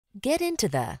Get into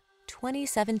the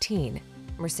 2017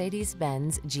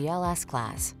 Mercedes-Benz GLS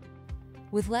class.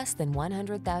 With less than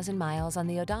 100,000 miles on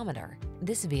the odometer,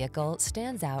 this vehicle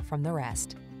stands out from the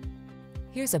rest.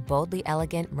 Here's a boldly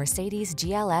elegant Mercedes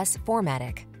GLS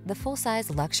 4MATIC, the full-size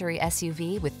luxury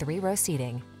SUV with 3-row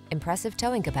seating, impressive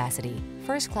towing capacity,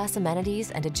 first-class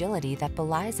amenities, and agility that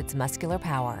belies its muscular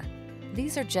power.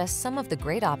 These are just some of the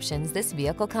great options this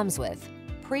vehicle comes with: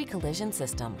 pre-collision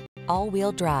system,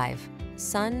 all-wheel drive,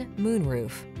 sun,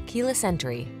 moonroof, keyless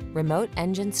entry, remote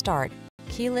engine start,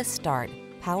 keyless start,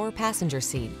 power passenger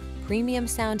seat, premium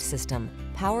sound system,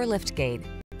 power liftgate,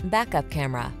 backup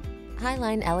camera.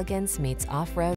 Highline elegance meets off-road